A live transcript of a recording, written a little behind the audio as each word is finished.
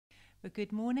Well,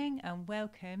 good morning and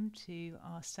welcome to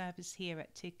our service here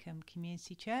at Tidcombe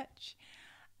Community Church.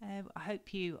 I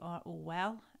hope you are all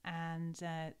well and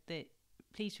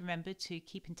please remember to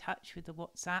keep in touch with the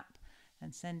WhatsApp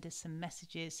and send us some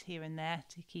messages here and there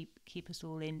to keep us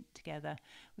all in together.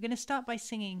 We're going to start by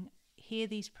singing Hear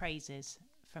These Praises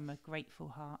from a Grateful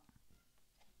Heart.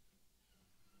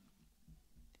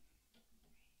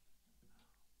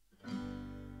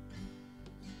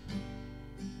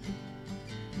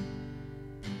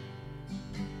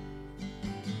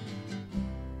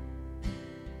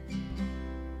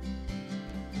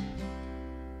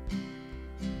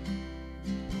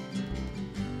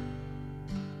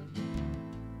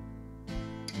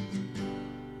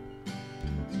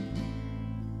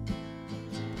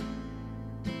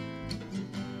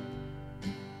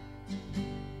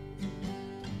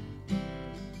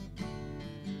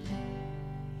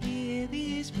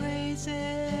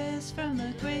 Praises from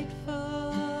a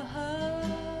grateful heart.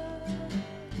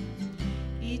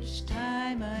 Each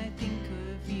time I think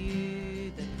of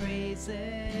you, the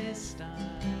praises start.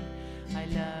 I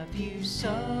love you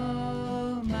so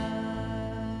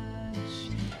much,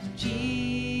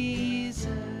 Jesus,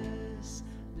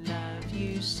 love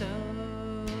you so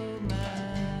much.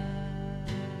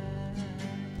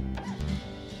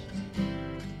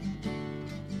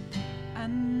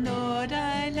 And Lord,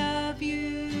 I love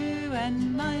you,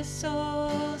 and my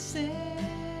soul sings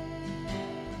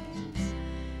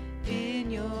in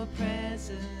your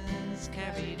presence,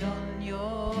 carried on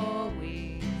your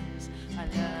wings. I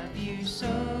love you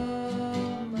so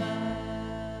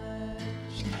much,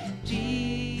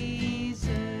 Jesus,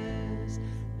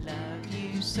 love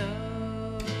you so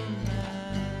much.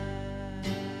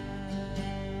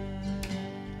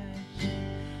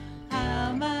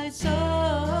 How my soul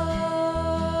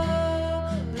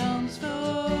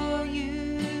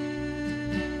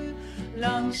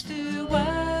longs to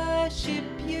worship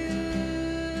you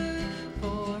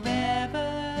forever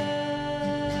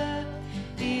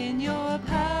in your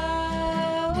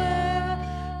power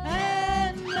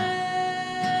and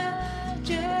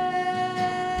majesty.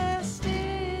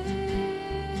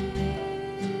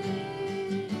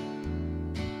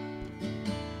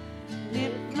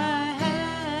 Lift my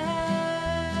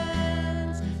hands,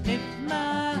 lift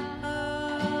my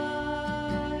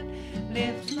heart,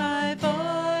 lift my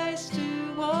voice towards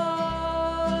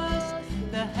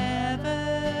the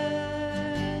heavens,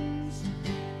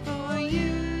 for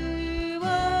you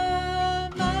are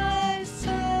my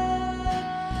sun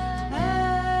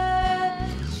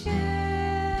and shield.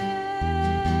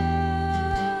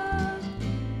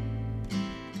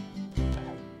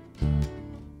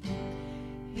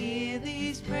 Hear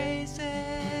these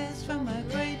praises from a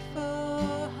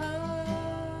grateful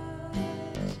heart.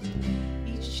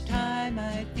 Each time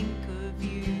I think of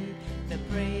you, the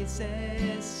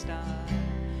praises start.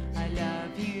 I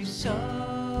love you so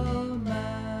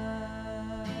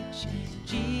much,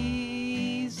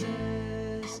 Jesus,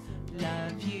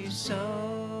 love you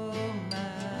so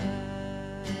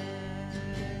much.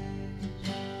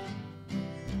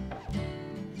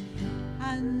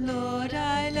 And Lord,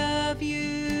 I love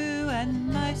you,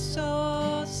 and my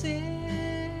soul sings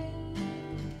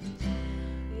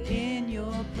in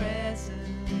your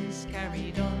presence,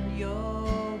 carried on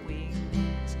your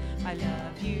wings. I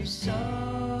love you so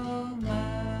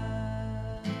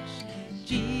much,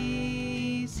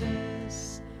 Jesus,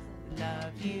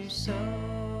 love you so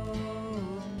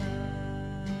much.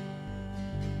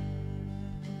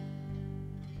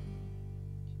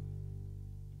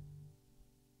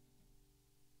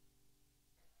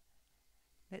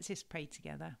 Let's just pray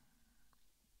together.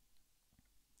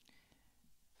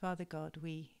 Father God,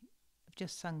 we have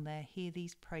just sung there, hear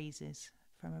these praises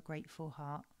from a grateful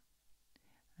heart,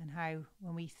 and how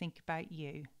when we think about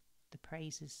you, the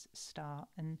praises start.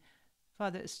 And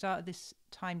Father, at the start of this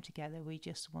time together, we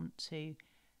just want to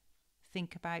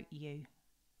think about you.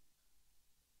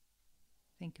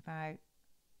 Think about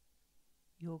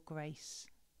your grace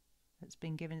that's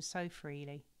been given so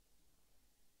freely.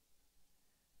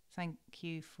 Thank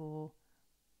you for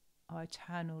our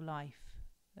eternal life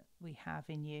that we have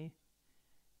in you.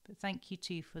 But thank you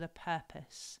too for the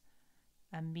purpose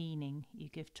and meaning you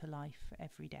give to life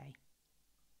every day.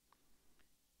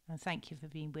 And thank you for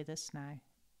being with us now.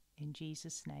 In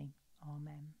Jesus' name,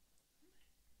 amen.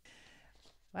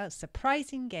 Well,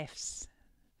 surprising gifts.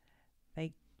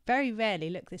 They very rarely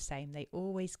look the same. They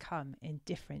always come in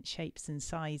different shapes and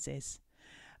sizes.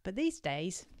 But these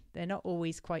days, they're not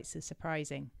always quite so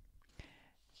surprising.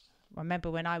 I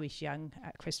remember when I was young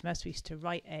at Christmas, we used to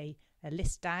write a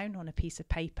list down on a piece of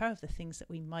paper of the things that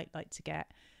we might like to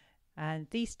get. And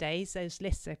these days, those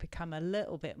lists have become a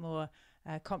little bit more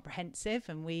comprehensive,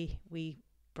 and we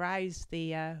browse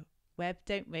the web,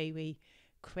 don't we? We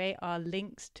create our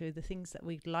links to the things that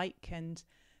we'd like, and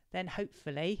then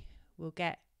hopefully we'll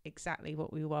get exactly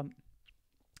what we want.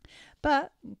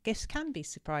 But gifts can be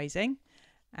surprising,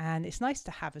 and it's nice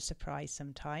to have a surprise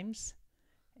sometimes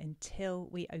until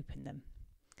we open them.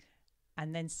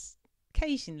 And then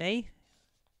occasionally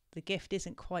the gift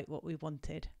isn't quite what we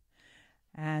wanted.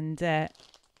 And today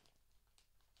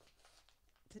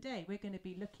we're going to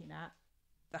be looking at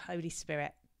the Holy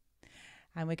Spirit.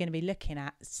 And we're going to be looking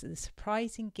at the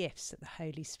surprising gifts that the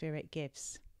Holy Spirit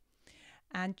gives.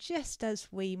 And just as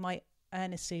we might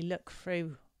earnestly look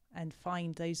through and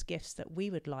find those gifts that we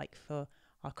would like for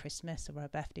our Christmas or our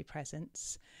birthday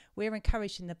presents, we're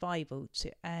encouraged in the Bible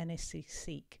to earnestly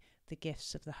seek the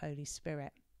gifts of the Holy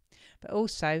Spirit. But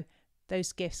also,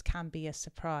 those gifts can be a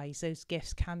surprise. Those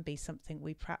gifts can be something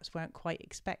we perhaps weren't quite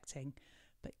expecting.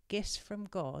 But gifts from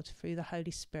God through the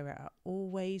Holy Spirit are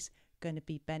always going to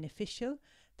be beneficial.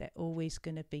 They're always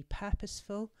going to be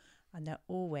purposeful, and they're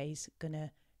always going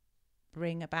to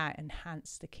bring about,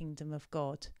 enhance the kingdom of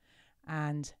God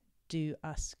and do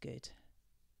us good.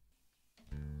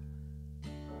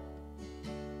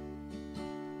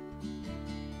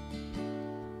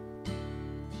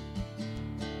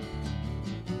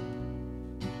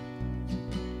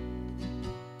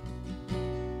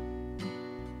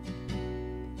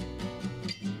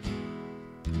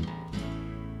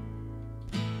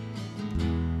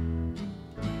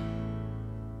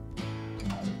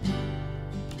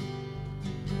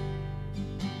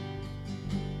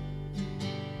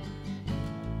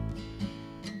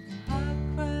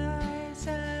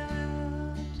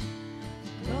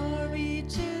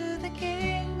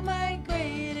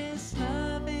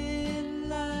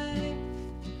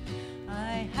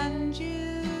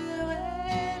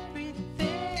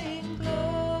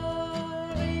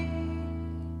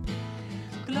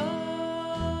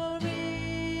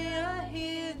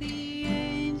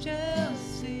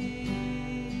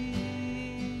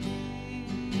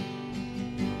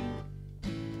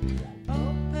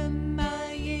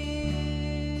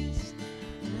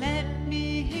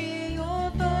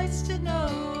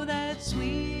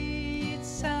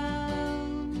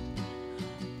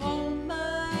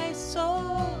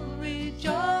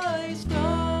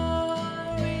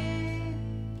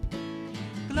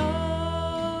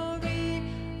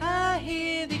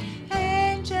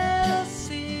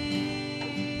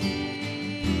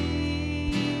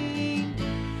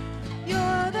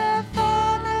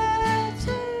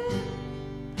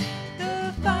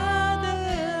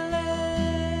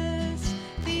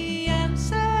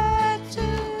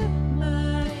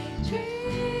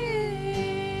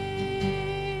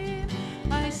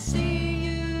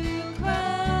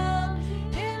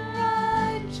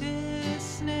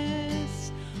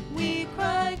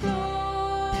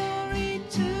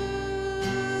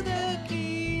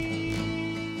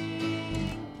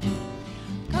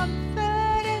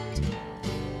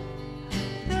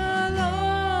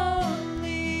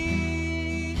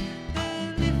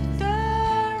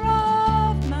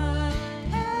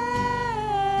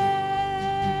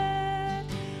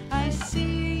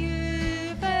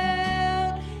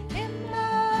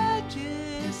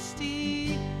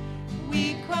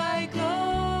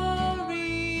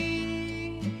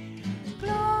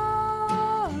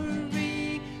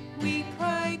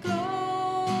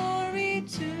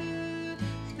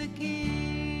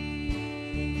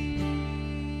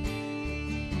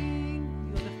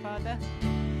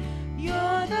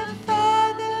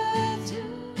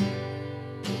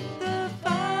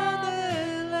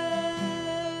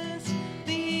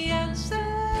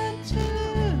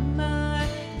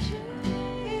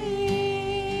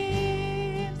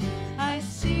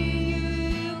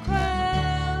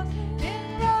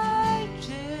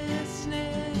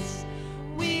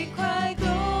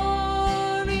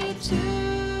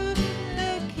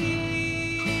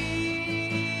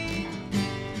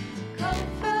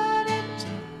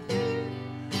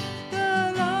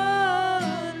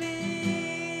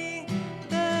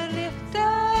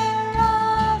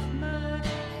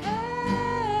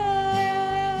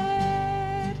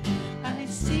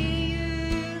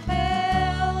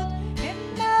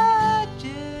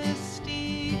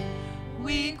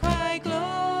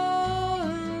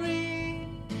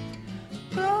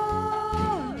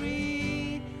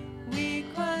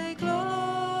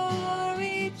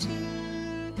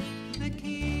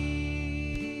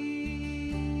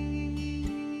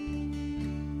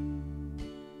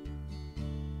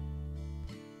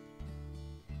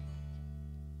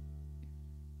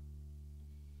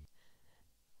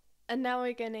 And now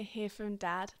we're going to hear from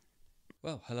Dad.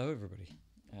 Well, hello everybody,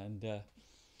 and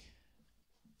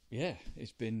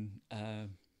it's been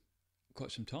quite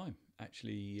some time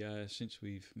actually since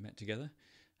we've met together,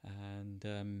 and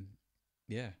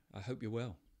I hope you're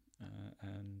well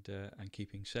and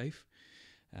keeping safe.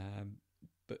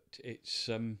 But it's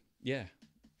it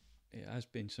has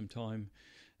been some time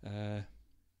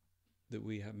that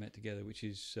we have met together, which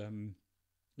is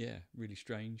really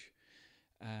strange,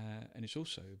 and it's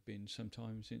also been some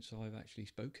time since I've actually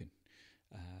spoken.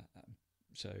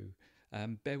 So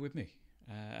bear with me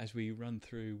as we run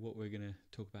through what we're going to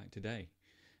talk about today.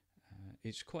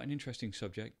 It's quite an interesting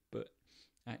subject, but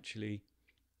actually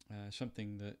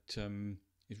something that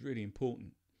is really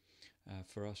important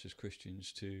for us as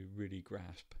Christians to really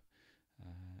grasp.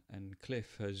 And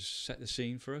Cliff has set the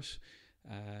scene for us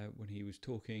when he was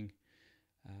talking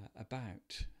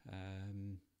about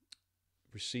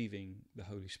receiving the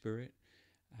Holy Spirit.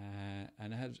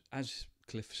 And as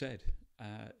Cliff said,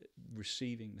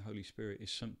 receiving the Holy Spirit is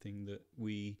something that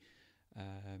we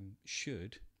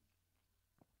should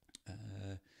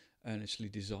earnestly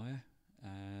desire,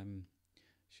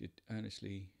 should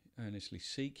earnestly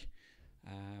seek.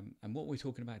 And what we're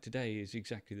talking about today is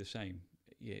exactly the same.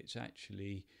 It's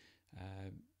actually,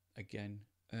 again,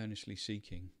 earnestly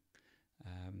seeking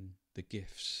the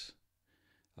gifts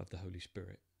of the Holy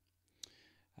Spirit.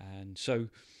 And so,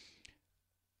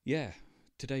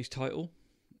 today's title,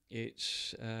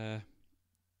 it's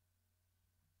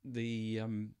the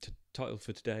title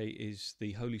for today is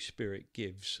The Holy Spirit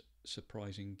Gives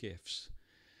Surprising Gifts.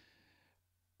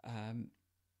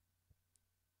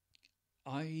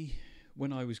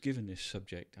 When I was given this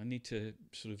subject, I need to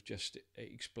sort of just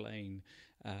explain,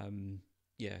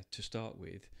 to start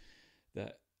with,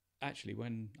 that actually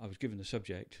when I was given the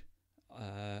subject,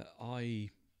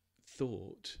 I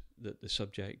thought that the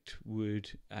subject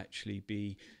would actually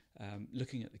be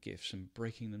looking at the gifts and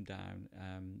breaking them down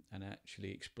and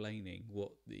actually explaining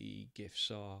what the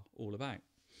gifts are all about.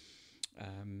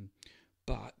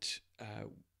 But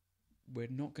we're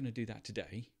not going to do that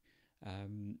today.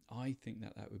 I think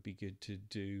that would be good to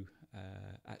do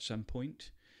at some point.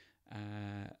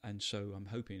 And so I'm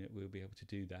hoping that we'll be able to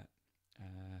do that.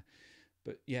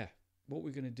 But what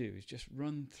we're going to do is just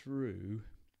run through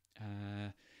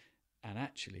and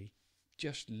actually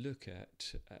just look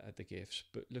at the gifts,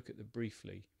 but look at them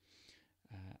briefly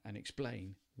and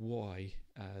explain why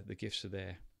the gifts are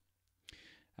there.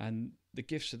 And the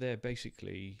gifts are there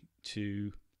basically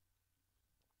to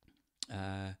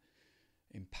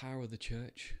empower the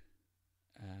church,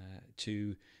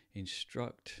 to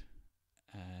instruct,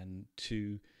 and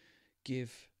to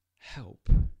give help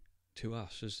to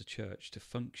us as the church to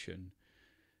function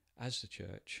as the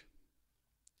church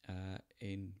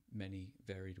in many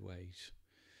varied ways.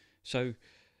 So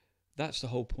that's the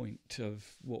whole point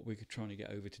of what we're trying to get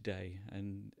over today.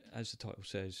 And as the title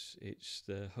says, it's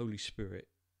the Holy Spirit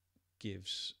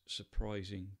gives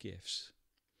surprising gifts.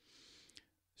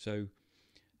 So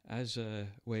as a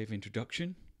way of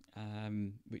introduction,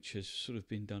 which has sort of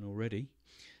been done already,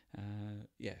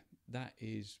 that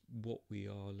is what we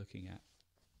are looking at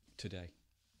today.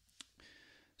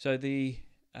 So the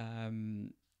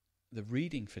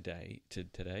reading for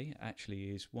today actually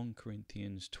is 1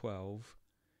 Corinthians 12,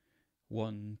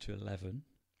 1 to 11.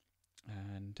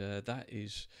 And that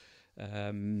is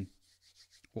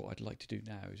what I'd like to do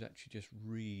now is actually just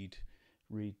read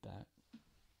that.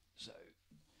 So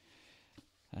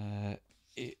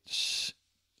it's,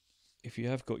 if you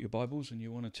have got your Bibles and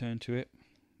you want to turn to it,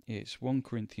 it's 1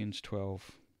 Corinthians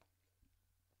 12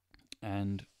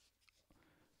 and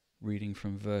reading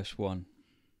from verse 1.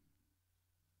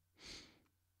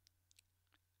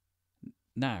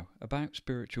 Now, about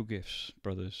spiritual gifts,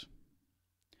 brothers,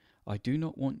 I do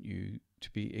not want you to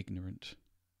be ignorant.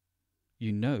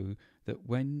 You know that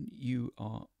when you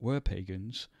were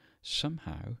pagans,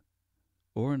 somehow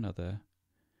or another,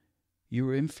 you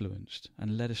were influenced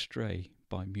and led astray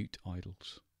by mute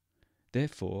idols.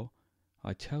 Therefore,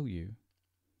 I tell you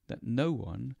that no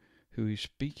one who is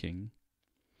speaking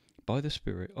by the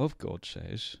Spirit of God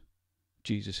says,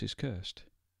 Jesus is cursed,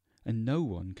 and no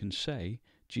one can say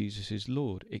Jesus is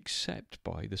Lord except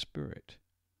by the Spirit.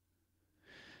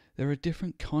 There are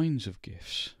different kinds of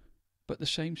gifts, but the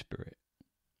same Spirit.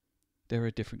 There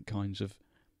are different kinds of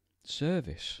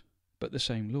service, but the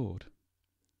same Lord.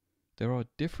 There are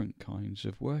different kinds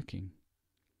of working,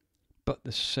 but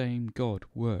the same God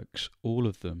works all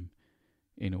of them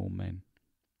in all men.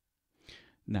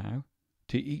 Now,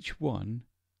 to each one,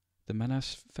 the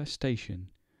manifestation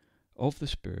of the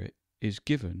Spirit is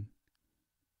given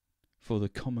for the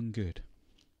common good.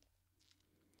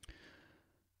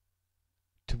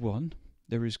 To one,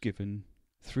 there is given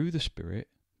through the Spirit,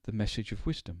 the message of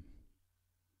wisdom.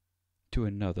 To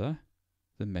another,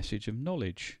 the message of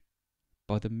knowledge,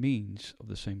 by the means of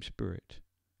the same Spirit.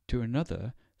 To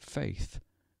another, faith,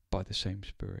 by the same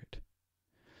Spirit.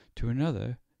 To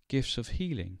another, gifts of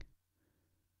healing,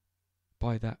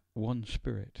 by that one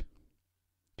Spirit.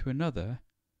 To another,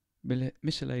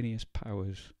 miscellaneous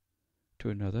powers. To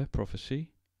another,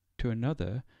 prophecy. To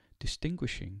another,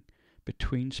 distinguishing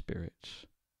between spirits.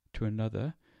 To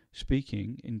another,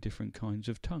 speaking in different kinds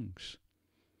of tongues.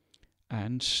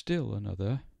 And still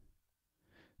another,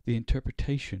 the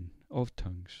interpretation of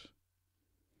tongues.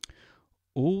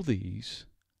 All these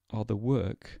are the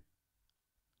work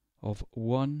of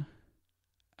one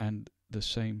and the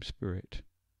same Spirit,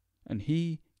 and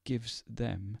He gives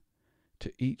them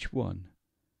to each one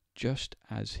just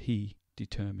as He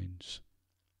determines.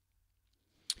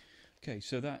 Okay,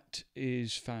 so that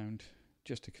is found,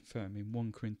 just to confirm, in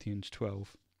 1 Corinthians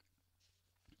 12.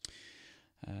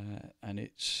 And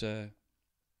it's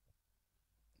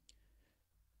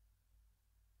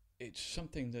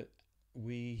something that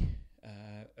we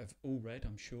have all read,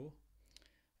 I'm sure.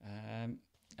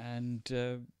 And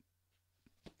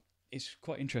it's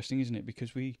quite interesting, isn't it?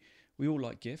 Because we all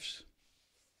like gifts.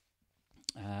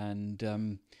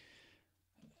 And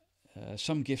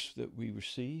some gifts that we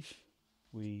receive,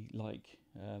 we like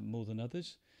more than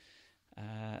others.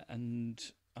 And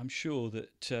I'm sure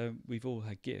that we've all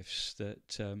had gifts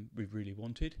that we've really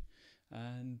wanted.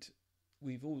 And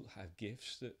we've all had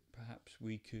gifts that perhaps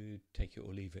we could take it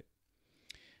or leave it.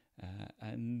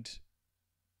 And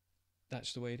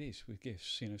that's the way it is with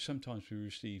gifts. You know, sometimes we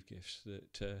receive gifts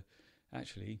that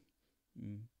actually,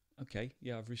 okay,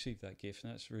 yeah, I've received that gift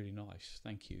and that's really nice,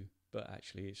 thank you. But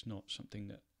actually it's not something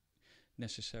that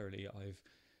necessarily I've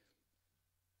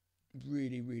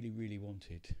really, really, really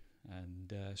wanted.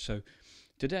 And so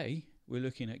today we're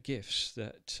looking at gifts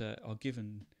that are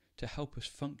given to help us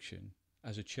function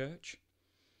as a church,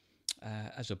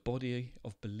 as a body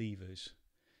of believers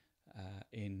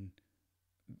in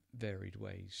varied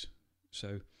ways.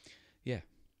 So, yeah,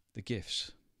 the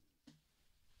gifts.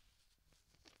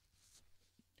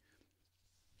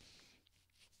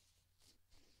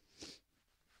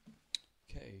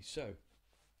 Okay, so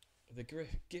the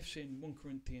gifts in 1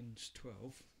 Corinthians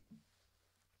 12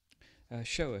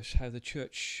 show us how the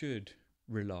church should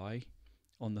rely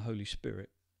on the Holy Spirit.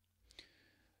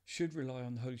 Should rely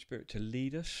on the Holy Spirit to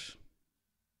lead us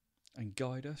and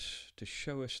guide us, to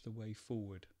show us the way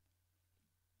forward.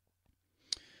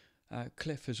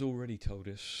 Cliff has already told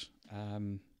us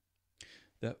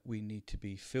that we need to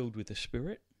be filled with the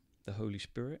Spirit, the Holy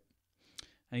Spirit.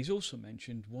 And he's also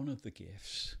mentioned one of the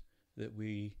gifts that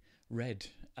we read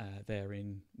there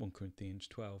in 1 Corinthians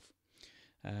 12.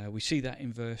 We see that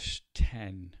in verse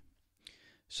 10.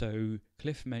 So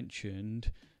Cliff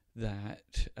mentioned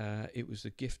that it was the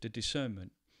gift of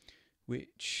discernment,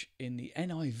 which in the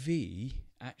NIV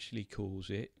actually calls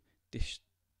it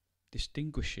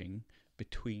distinguishing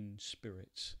between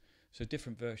spirits. So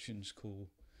different versions call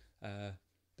the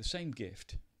same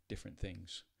gift different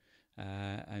things.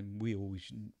 And we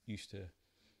always used to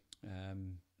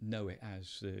know it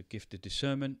as the gift of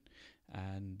discernment,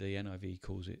 and the NIV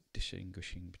calls it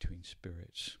distinguishing between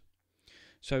spirits.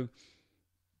 So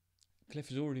Cliff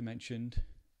has already mentioned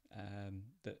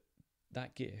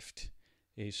that gift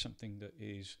is something that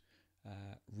is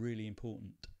really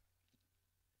important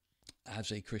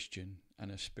as a Christian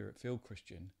and a Spirit-filled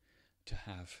Christian to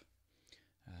have.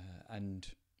 And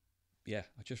yeah,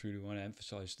 I just really want to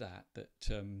emphasize that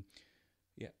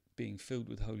being filled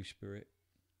with the Holy Spirit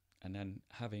and then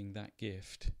having that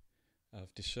gift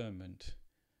of discernment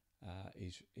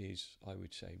is, I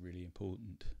would say, really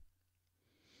important.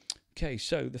 Okay,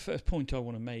 so the first point I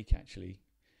want to make actually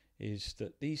is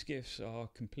that these gifts are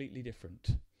completely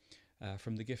different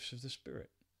from the gifts of the Spirit.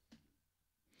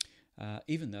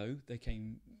 Even though they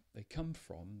come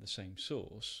from the same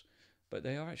source, but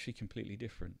they are actually completely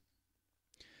different.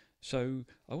 So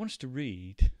I want us to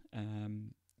read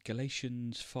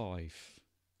Galatians 5.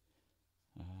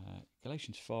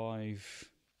 Galatians 5,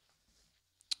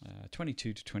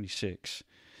 22 to 26.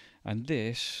 And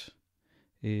this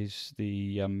is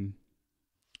the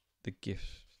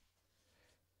gift,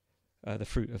 the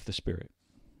fruit of the Spirit.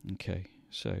 Okay,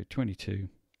 so 22.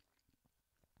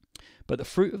 But the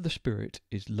fruit of the Spirit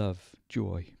is love,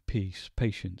 joy, peace,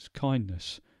 patience,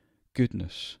 kindness,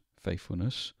 goodness,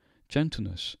 faithfulness,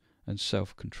 gentleness, and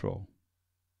self-control.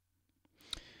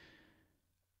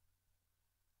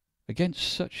 Against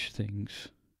such things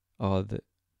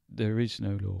there is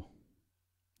no law.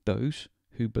 Those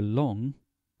who belong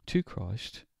to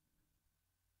Christ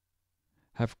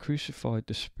have crucified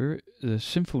the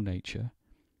sinful nature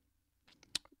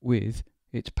with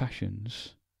its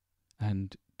passions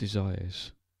and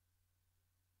desires.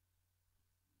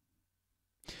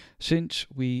 Since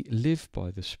we live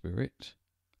by the Spirit,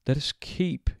 let us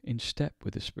keep in step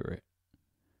with the Spirit.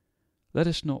 Let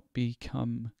us not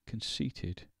become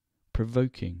conceited,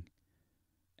 provoking,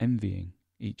 envying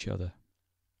each other.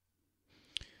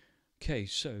 Okay,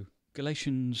 so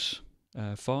Galatians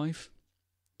 5,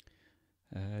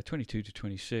 22 to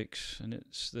 26, and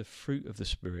it's the fruit of the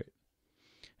Spirit.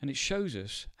 And it shows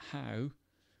us how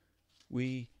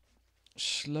we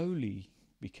slowly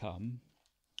become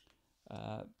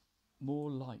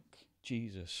more like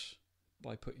Jesus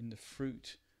by putting the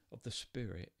fruit of the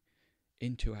Spirit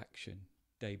into action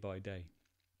day by day.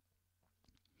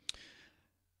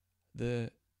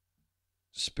 The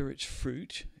Spirit's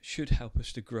fruit should help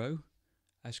us to grow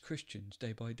as Christians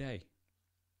day by day.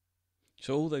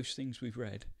 So all those things we've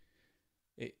read,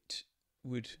 it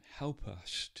would help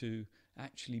us to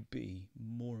actually be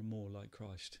more and more like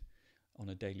Christ on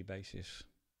a daily basis.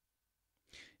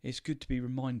 It's good to be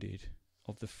reminded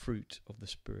of the fruit of the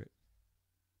Spirit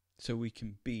so we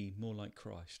can be more like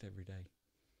Christ every day.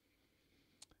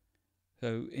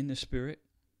 So in the Spirit,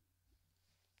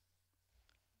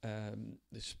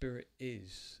 the Spirit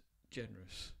is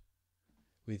generous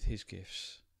with his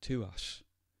gifts to us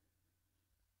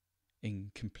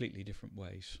in completely different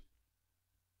ways.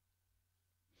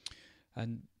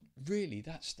 And really,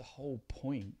 that's the whole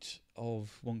point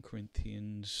of 1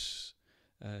 Corinthians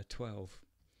 12.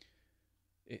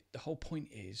 The whole point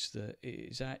is that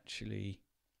it is actually,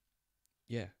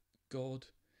 God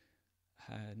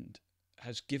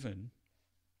has given,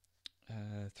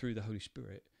 through the Holy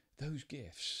Spirit, those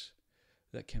gifts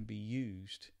that can be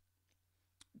used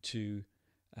to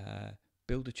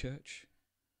build a church,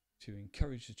 to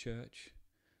encourage the church,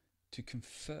 to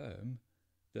confirm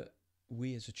that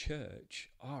we as a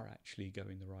church are actually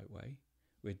going the right way,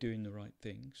 we're doing the right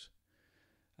things,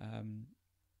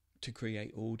 to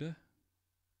create order.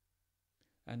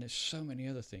 And there's so many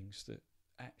other things that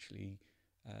actually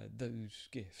those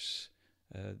gifts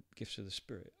of the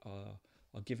Spirit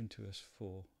are given to us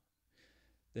for.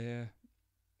 They're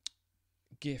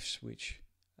gifts which,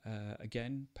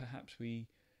 again, perhaps we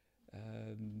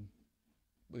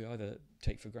either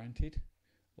take for granted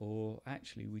or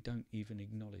actually we don't even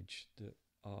acknowledge that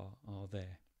are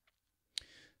there.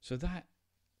 So that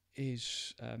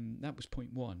was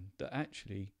point one, that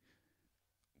actually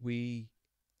we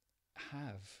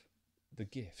have the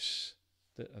gifts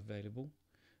that are available,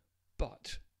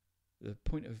 but the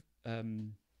point of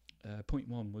point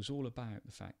one was all about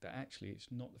the fact that actually it's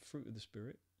not the fruit of the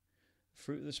Spirit. The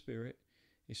fruit of the Spirit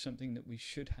is something that we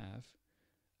should have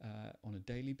on a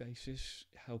daily basis,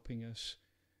 helping us,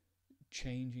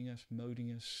 changing us,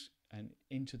 molding us, and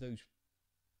into those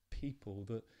people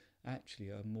that actually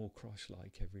are more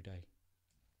Christ-like every day.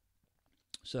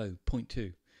 So, point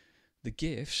two, the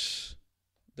gifts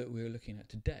that we're looking at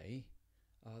today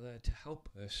are there to help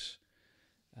us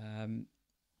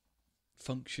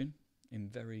function in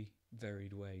very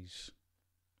varied ways.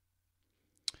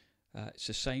 It's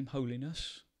the same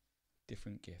holiness,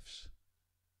 different gifts,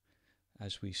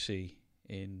 as we see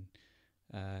in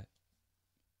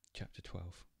chapter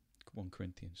 12, 1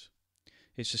 Corinthians.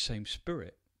 It's the same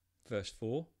Spirit. Verse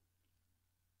 4,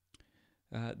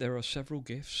 there are several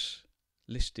gifts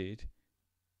listed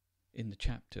in the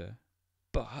chapter,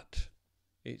 but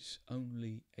it's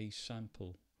only a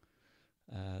sample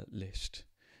list.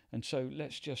 And so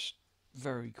let's just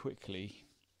very quickly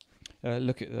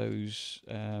look at those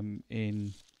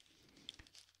in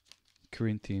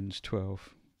Corinthians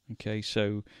 12. Okay,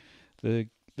 so the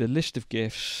list of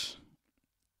gifts.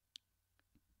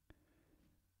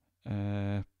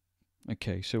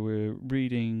 Okay, so we're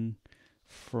reading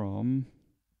from,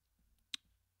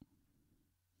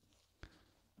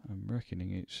 I'm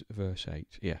reckoning it's verse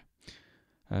 8. Yeah.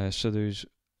 So there's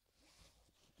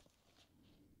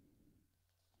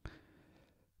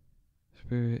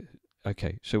Spirit.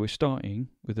 Okay, so we're starting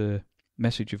with a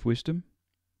message of wisdom,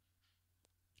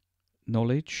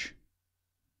 knowledge,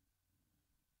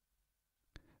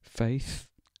 faith,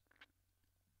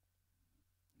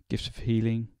 gifts of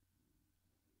healing,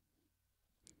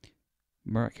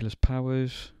 miraculous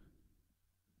powers,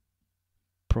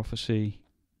 prophecy,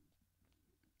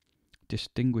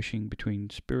 distinguishing between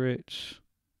spirits,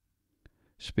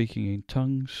 speaking in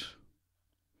tongues,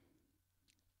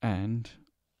 and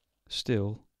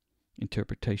still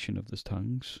interpretation of the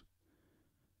tongues.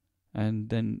 And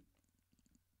then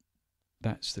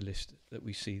that's the list that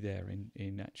we see there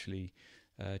in actually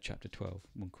chapter 12,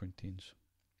 1 Corinthians.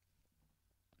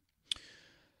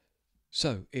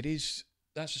 So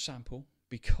that's a sample,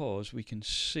 because we can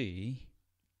see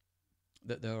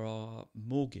that there are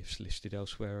more gifts listed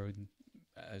elsewhere,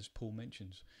 as Paul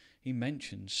mentions. He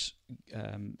mentions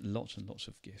lots and lots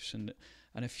of gifts, and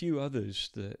a few others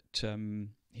that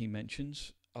he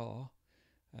mentions are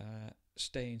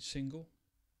staying single,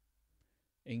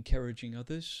 encouraging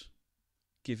others,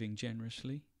 giving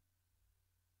generously.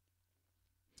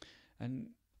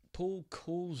 And Paul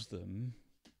calls them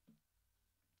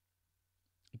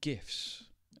gifts.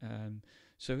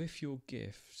 So if your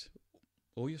gift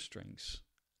or your strengths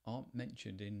aren't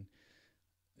mentioned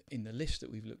in the list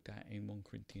that we've looked at in 1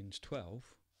 Corinthians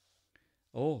 12,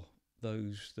 or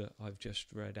those that I've just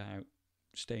read out,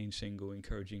 staying single,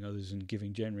 encouraging others and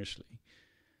giving generously,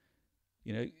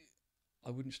 I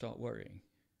wouldn't start worrying,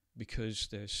 because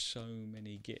there's so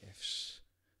many gifts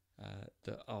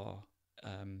that are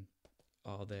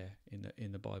there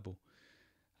in the Bible,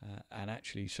 and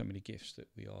actually so many gifts that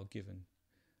we are given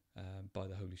by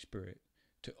the Holy Spirit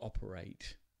to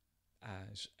operate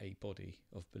as a body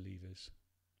of believers.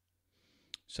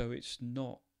 So it's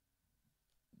not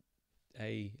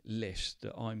a list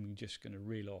that I'm just going to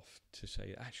reel off to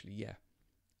say, actually, yeah,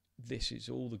 this is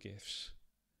all the gifts,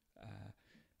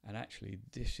 and actually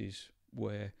this is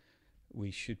where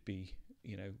we should be,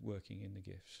 working in the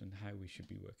gifts, and how we should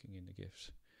be working in the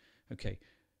gifts. Okay,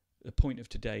 the point of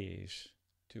today is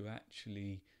to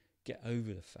actually get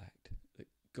over the fact that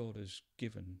God has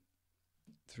given,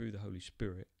 through the Holy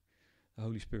Spirit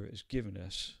has given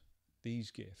us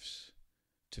these gifts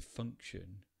to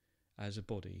function as a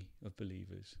body of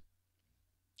believers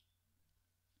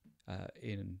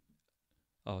in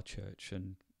our church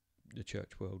and the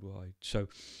church worldwide. So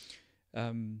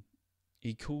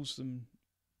he calls them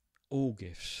all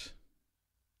gifts,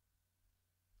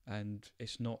 and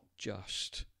it's not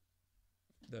just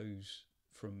those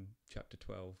from chapter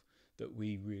 12 that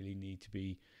we really need to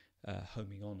be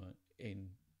homing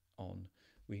on.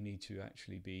 We need to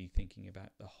actually be thinking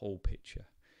about the whole picture.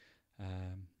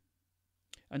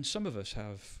 And some of us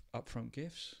have upfront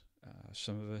gifts.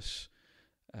 Some of us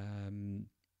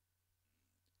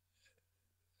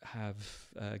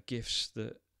have gifts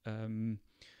that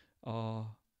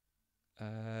are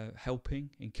helping,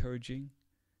 encouraging,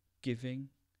 giving,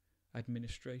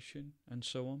 administration, and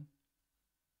so on.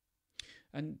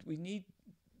 And we need,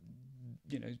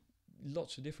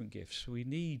 lots of different gifts. We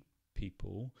need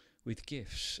people with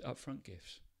gifts, upfront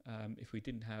gifts. If we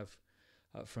didn't have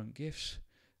upfront gifts,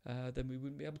 then we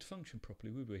wouldn't be able to function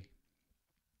properly, would we?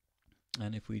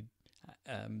 And if we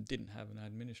didn't have an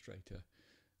administrator,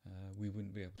 we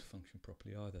wouldn't be able to function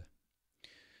properly either.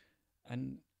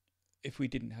 And if we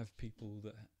didn't have people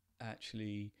that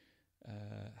actually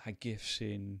had gifts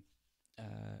in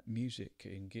music,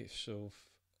 in gifts of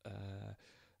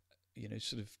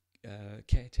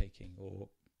caretaking, or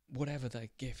whatever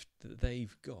that gift that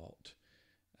they've got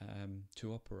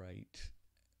to operate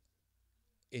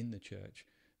in the church,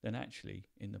 then actually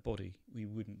in the body we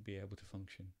wouldn't be able to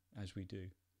function as we do.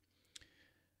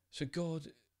 So God,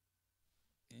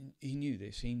 he knew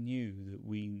this. He knew that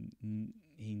we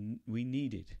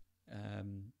needed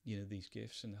these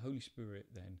gifts, and the Holy Spirit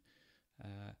then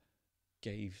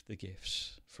gave the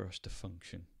gifts for us to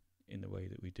function in the way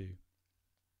that we do.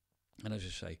 And as I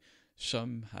say,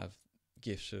 some have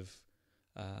gifts of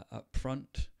up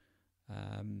front.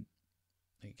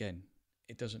 Again,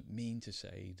 it doesn't mean to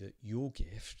say that your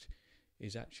gift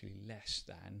is actually less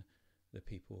than the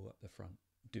people at the front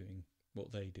doing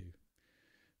what they do,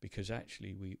 because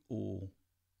actually we all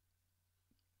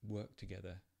work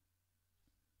together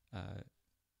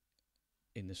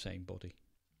in the same body.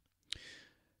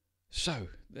 So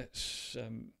that's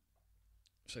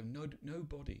no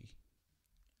body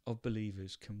of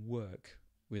believers can work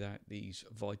without these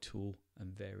vital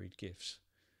and varied gifts.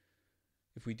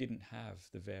 If we didn't have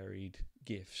the varied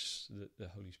gifts that the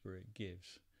Holy Spirit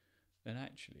gives, then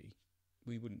actually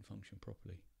we wouldn't function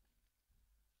properly.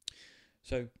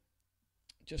 So,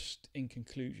 just in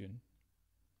conclusion,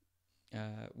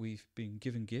 we've been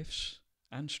given gifts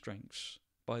and strengths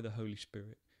by the Holy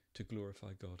Spirit to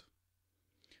glorify God.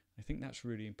 I think that's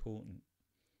really important.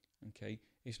 Okay,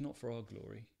 it's not for our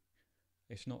glory.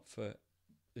 It's not for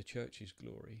the church's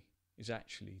glory. It's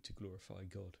actually to glorify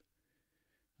God.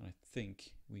 And I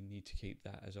think we need to keep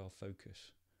that as our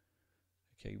focus.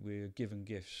 Okay, we're given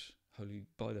gifts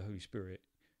by the Holy Spirit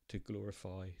to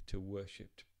glorify, to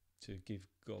worship, to give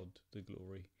God the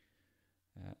glory.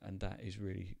 And that is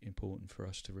really important for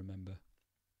us to remember.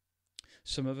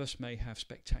 Some of us may have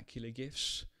spectacular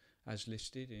gifts, as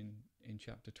listed in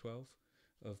chapter 12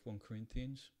 of 1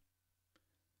 Corinthians.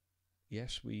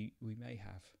 Yes, we may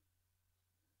have.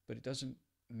 but it doesn't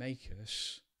make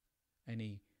us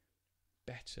any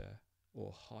better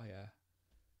or higher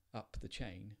up the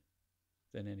chain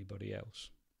than anybody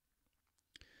else.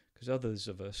 Because others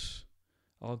of us,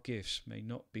 our gifts may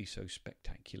not be so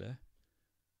spectacular,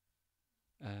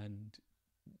 and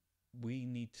we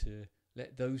need to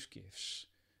let those gifts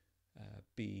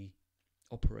be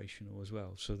operational as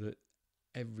well, so that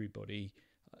everybody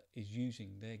is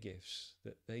using their gifts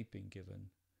that they've been given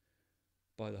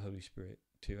by the Holy Spirit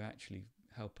to actually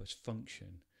help us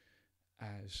function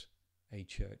as a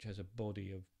church, as a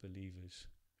body of believers.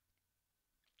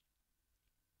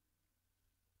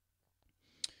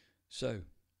 So,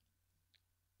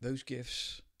 those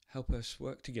gifts help us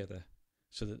work together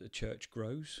so that the church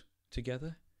grows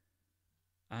together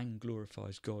and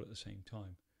glorifies God at the same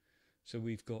time. So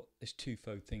we've got this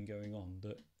twofold thing going on,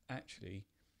 that actually,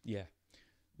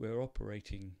 we're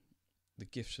operating the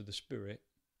gifts of the Spirit,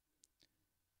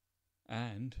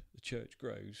 and the church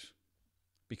grows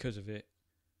because of it,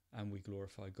 and we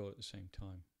glorify God at the same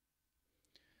time.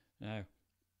 Now,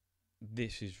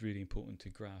 this is really important to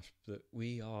grasp, that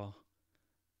we are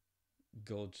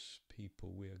God's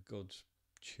people, we are God's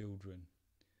children,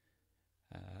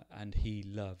 and He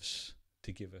loves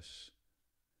to give us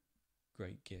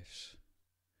great gifts.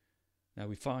 Now,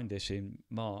 we find this in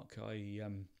Mark. I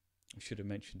should have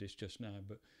mentioned this just now,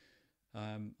 but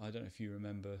I don't know if you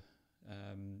remember,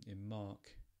 in Mark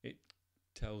it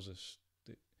tells us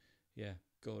that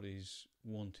God is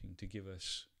wanting to give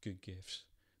us good gifts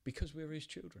because we're His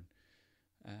children,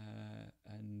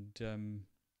 and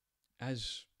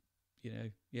as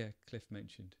Cliff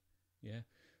mentioned,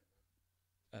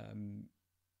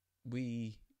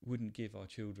 we wouldn't give our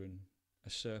children a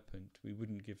serpent, we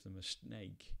wouldn't give them a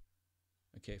snake,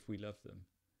 if we love them.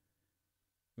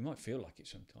 We might feel like it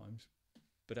sometimes,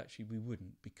 but actually we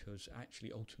wouldn't, because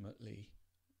actually ultimately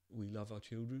we love our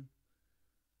children.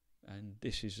 And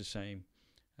this is the same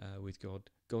with God.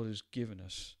 God has given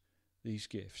us these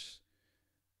gifts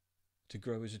to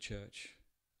grow as a church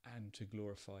and to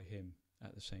glorify Him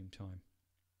at the same time.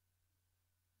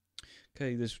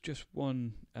 Okay, there's just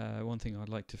one thing I'd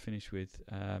like to finish with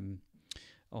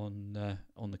on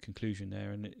the conclusion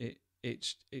there, and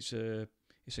it's a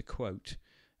quote,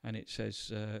 and it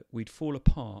says, "We'd fall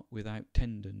apart without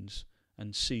tendons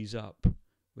and seize up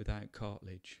without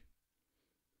cartilage."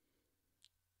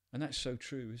 And that's so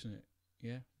true, isn't it?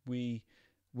 Yeah, we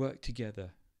work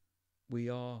together. We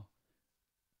are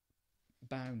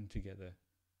bound together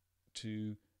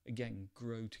to, again,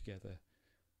 grow together,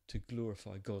 to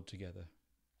glorify God together.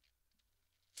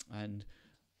 And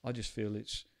I just feel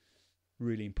it's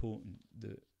really important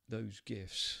that those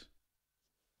gifts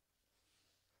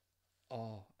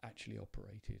are actually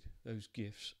operated. Those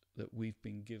gifts that we've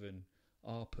been given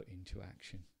are put into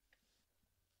action.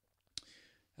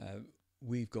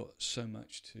 We've got so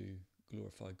much to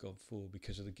glorify God for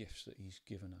because of the gifts that He's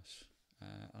given us.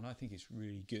 And I think it's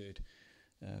really good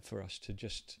for us to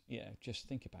just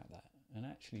think about that, and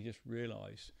actually just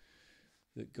realise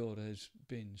that God has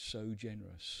been so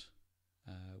generous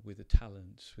with the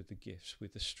talents, with the gifts,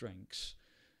 with the strengths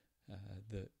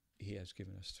that He has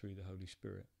given us through the Holy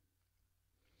Spirit.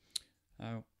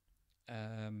 Now,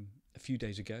 a few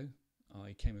days ago,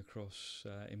 I came across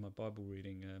in my Bible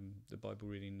reading, the Bible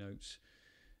reading notes,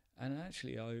 and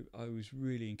actually I was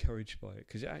really encouraged by it,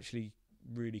 because it actually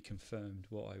really confirmed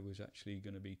what I was actually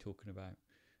going to be talking about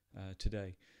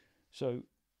today. So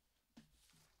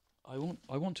I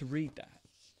want to read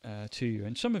that to you,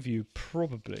 and some of you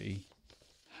probably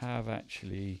have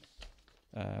actually,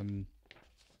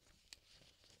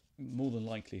 more than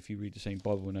likely, if you read the same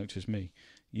Bible notes as me,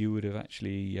 you would have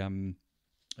actually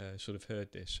sort of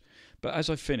heard this. But as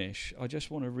I finish, I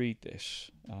just want to read this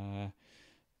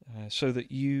so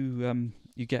that you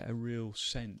get a real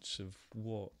sense of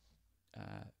what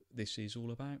this is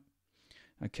all about.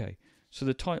 Okay, so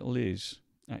the title is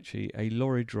actually A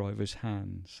Lorry Driver's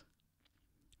Hands.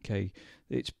 Okay,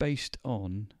 it's based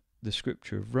on the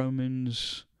scripture of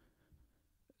Romans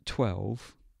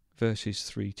 12, verses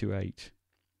 3 to 8.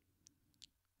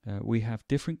 We have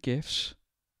different gifts.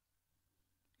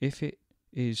 If it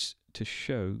is to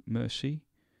show mercy,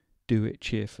 do it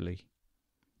cheerfully.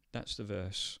 That's the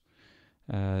verse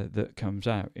that comes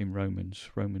out in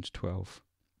Romans 12.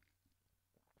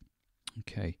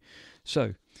 Okay,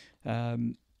 so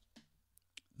the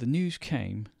news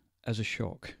came as a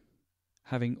shock.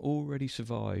 Having already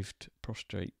survived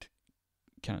prostate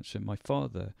cancer, my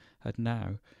father had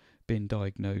now been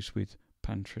diagnosed with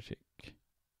pancreatic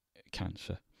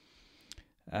cancer.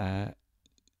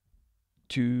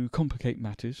 To complicate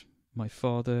matters, my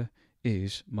father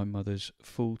is my mother's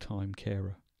full-time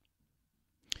carer.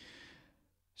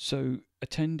 So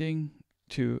attending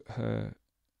to her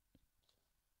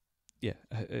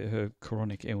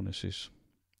chronic illnesses,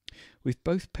 with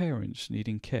both parents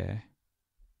needing care,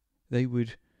 there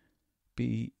would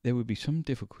be some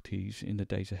difficulties in the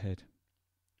days ahead.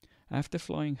 After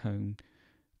flying home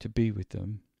to be with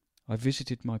them, I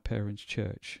visited my parents'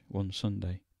 church one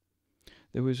Sunday.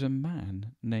 There was a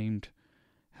man named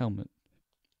Helmut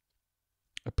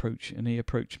he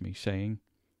approached me saying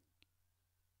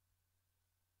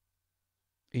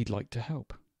he'd like to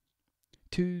help.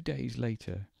 2 days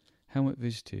later, Helmut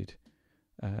visited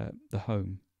our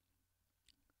home,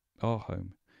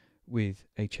 with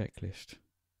a checklist.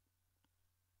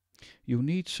 You'll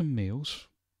need some meals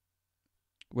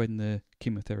when the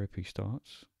chemotherapy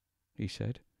starts, he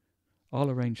said. I'll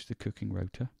arrange the cooking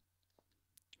rota.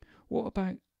 What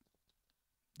about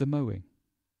the mowing?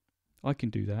 I can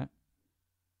do that.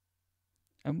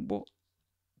 And what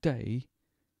day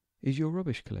is your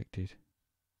rubbish collected?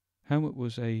 Helmut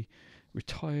was a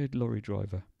retired lorry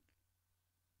driver,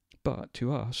 but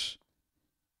to us,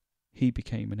 he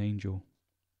became an angel.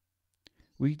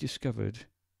 We discovered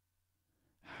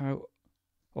how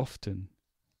often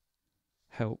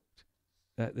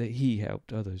that he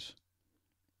helped others.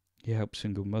 He helped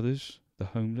single mothers, the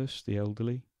homeless, the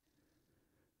elderly.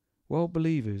 While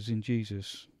believers in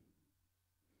Jesus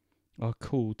are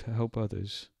called to help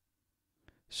others,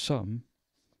 some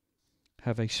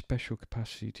have a special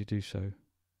capacity to do so.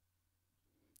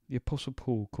 The Apostle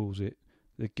Paul calls it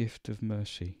the gift of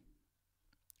mercy.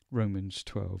 Romans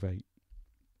 12:8.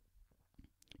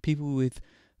 People with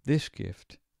this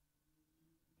gift,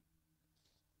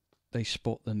 they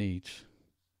spot the needs,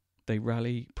 they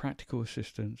rally practical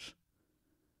assistance,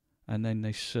 and then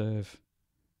they serve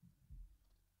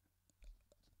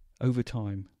over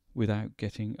time without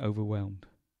getting overwhelmed.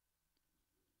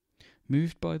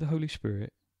 Moved by the Holy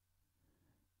Spirit,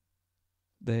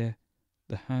 they're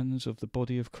the hands of the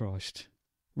body of Christ,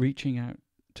 reaching out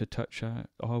to touch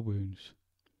our wounds.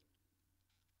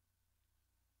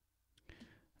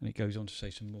 And it goes on to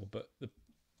say some more, but the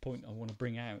point I want to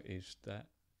bring out is that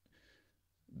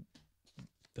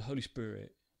the Holy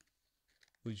Spirit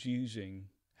was using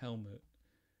Helmut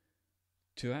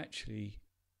to actually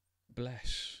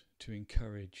bless, to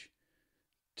encourage,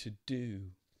 to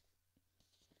do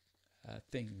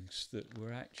things that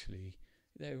were actually,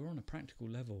 they were on a practical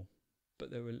level, but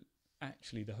they were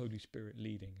actually the Holy Spirit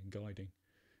leading and guiding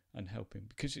and helping,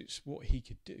 because it's what he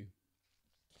could do.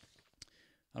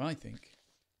 And I think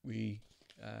we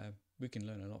can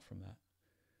learn a lot from that.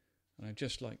 And I'd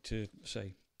just like to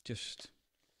say, just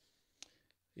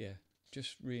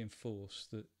reinforce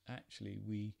that actually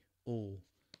we all,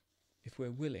 if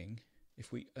we're willing,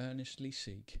 if we earnestly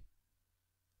seek,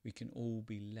 we can all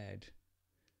be led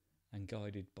and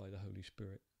guided by the Holy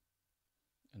Spirit.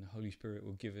 And the Holy Spirit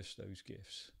will give us those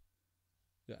gifts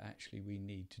that actually we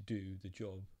need to do the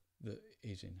job that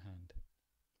is in hand.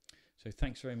 So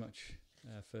thanks very much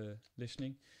for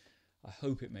listening. I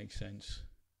hope it makes sense.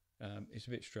 It's a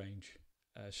bit strange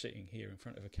sitting here in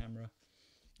front of a camera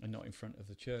and not in front of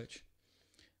the church.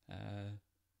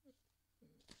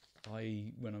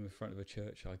 When I'm in front of a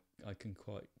church, I can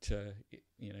quite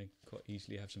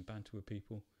easily have some banter with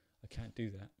people. I can't do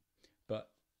that, but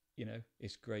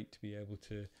it's great to be able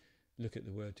to look at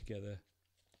the Word together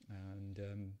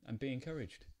and be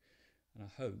encouraged. And I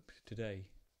hope today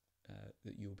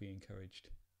that you'll be encouraged.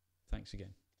 Thanks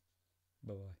again.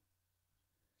 Bye bye.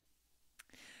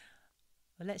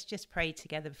 Well, let's just pray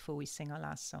together before we sing our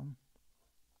last song.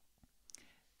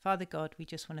 Father God, we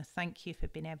just want to thank you for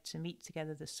being able to meet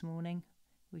together this morning.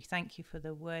 We thank you for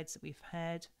the words that we've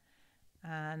heard.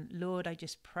 And Lord, I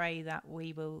just pray that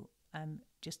we will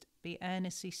just be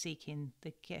earnestly seeking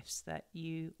the gifts that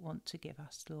you want to give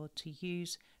us, Lord, to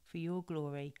use for your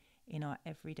glory in our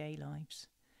everyday lives,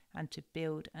 and to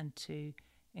build and to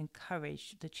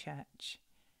encourage the church,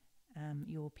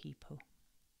 your people.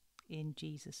 In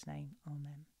Jesus' name,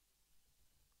 amen.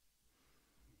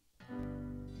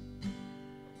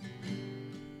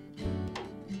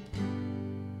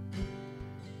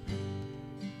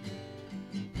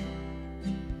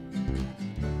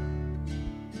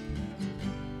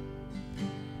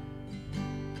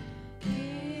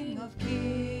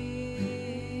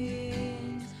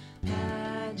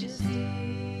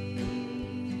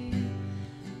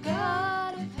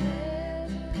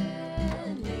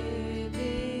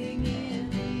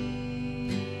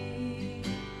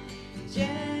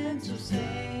 To say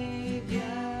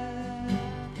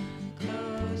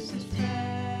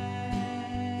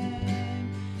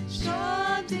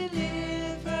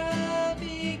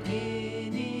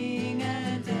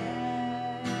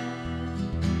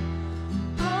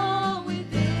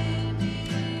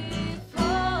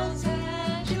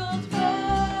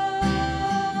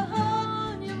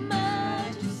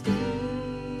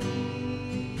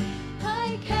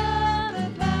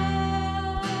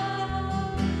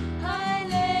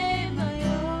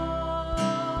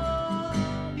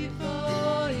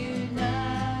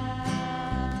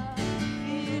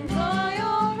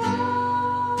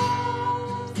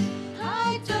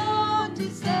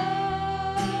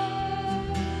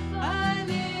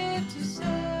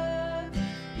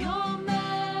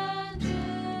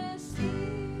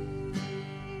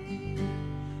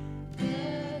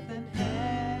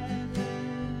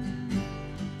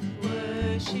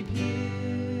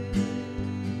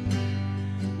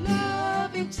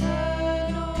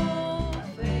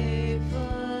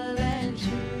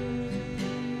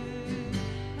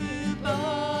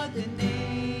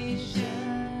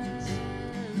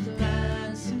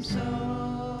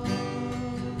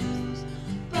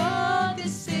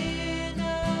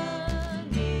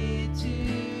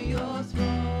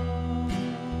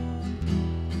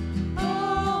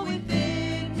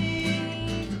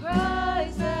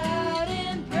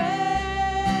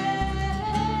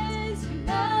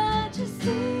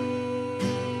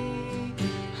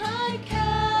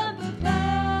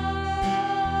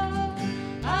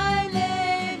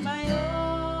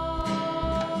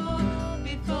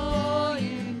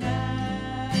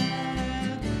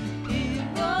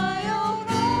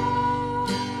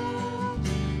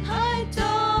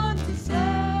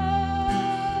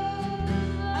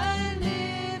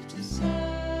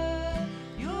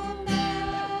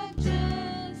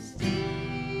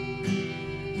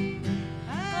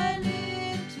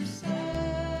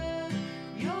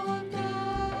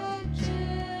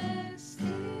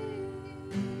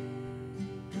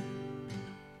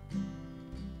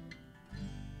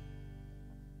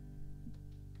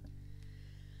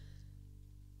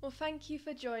Well, thank you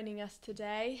for joining us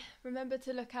today. Remember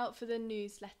to look out for the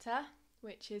newsletter,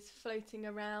 which is floating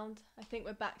around. I think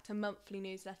we're back to monthly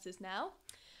newsletters now,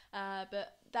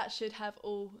 but that should have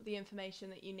all the information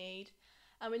that you need.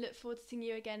 And we look forward to seeing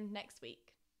you again next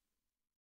week.